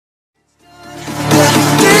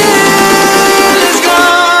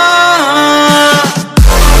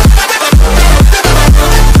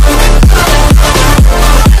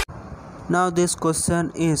Now this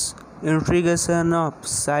question is integration of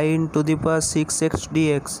sine to the power 6x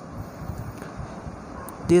dx.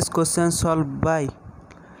 This question solved by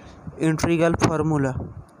integral formula.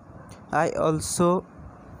 I also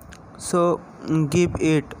give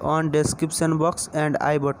it on description box and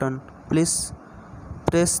I button. Please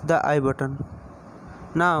press the I button.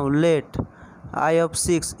 Now let I of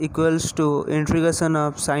 6 equals to integration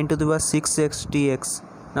of sine to the power 6x dx.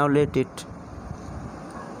 Now let it.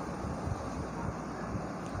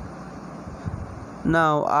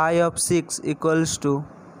 Now I of 6 equals to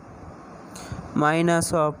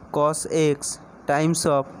minus of cos x times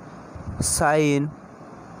of sine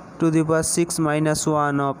to the power 6 minus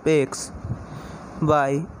 1 of x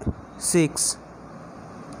by 6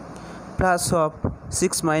 plus of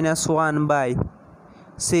 6 minus 1 by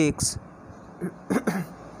 6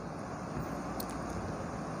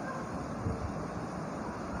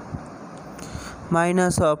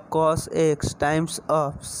 minus of cos x times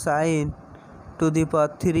of sine to the power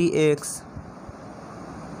 3x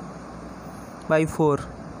by 4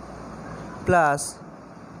 plus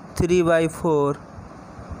 3 by 4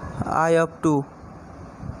 I of 2.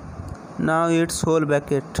 Now its whole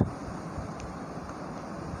bracket.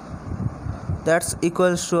 That's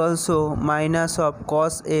equals to also minus of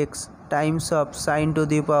cos x times of sine to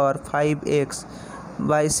the power 5x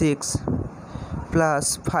by 6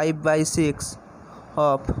 plus 5 by 6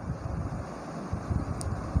 of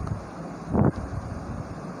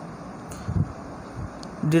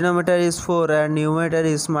denominator is 4 and numerator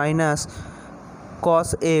is minus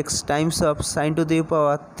cos x times of sine to the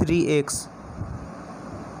power 3x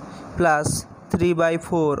plus 3 by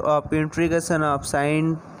 4 of integration of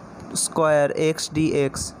sine square x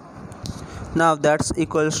dx. Now that's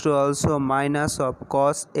equals to also minus of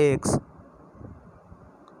cos x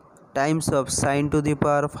times of sine to the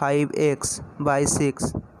power 5x by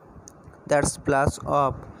 6, that's plus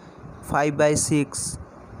of 5 by 6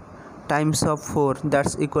 times of 4,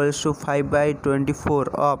 that's equals to 5 by 24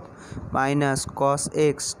 of minus cos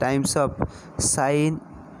x times of sine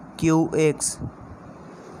qx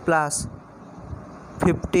plus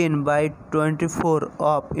 15 by 24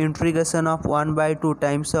 of integration of 1 by 2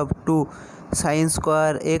 times of 2 sine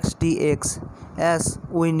square x dx. As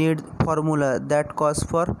we need formula that calls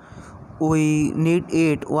for we need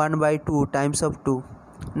it 1 by 2 times of 2.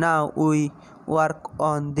 Now we work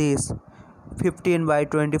on this 15 by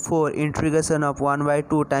 24 integration of 1 by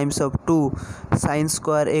 2 times of 2 sine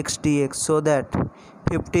square x dx, so that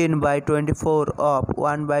 15 by 24 of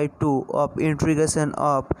 1 by 2 of integration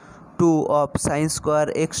of 2 of sine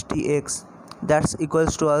square x dx, that's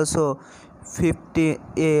equals to also 5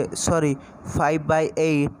 by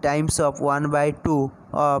 8 times of 1 by 2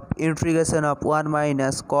 of integration of 1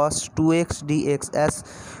 minus cos 2x dx. As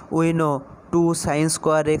we know 2 sine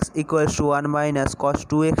square x equals to 1 minus cos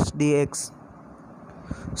 2x dx,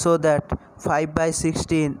 so that 5 by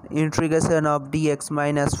 16 integration of dx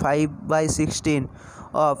minus 5 by 16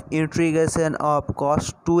 of integration of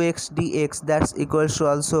cos 2x dx, that's equals to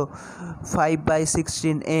also 5 by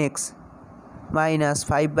 16x minus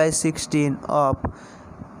 5 by 16 of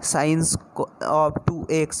sine of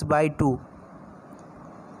 2x by 2,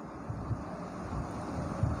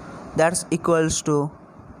 that's equals to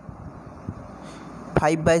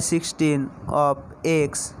 5 by 16 of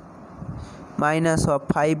x minus of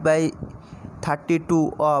 5 by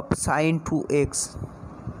 32 of sine 2x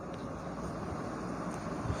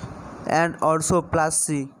and also plus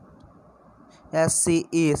c, as c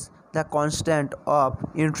is the constant of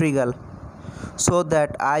integral. So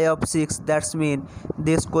that I of 6, that's mean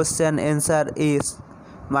this question answer is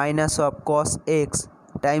minus of cos x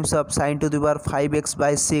times of sine to the power 5x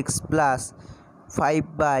by 6 plus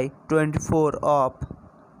 5 by 24 of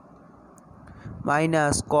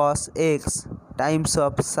minus cos x times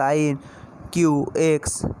of sine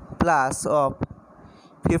qx plus of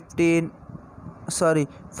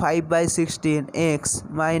 5 by 16 x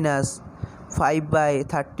minus 5 by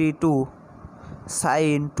 32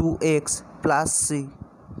 sine 2x plus c,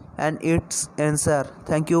 and its answer.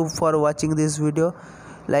 Thank you for watching this video.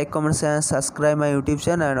 Like, comment, and subscribe my YouTube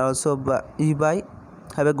channel, and also bye.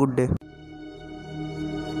 Have a good day.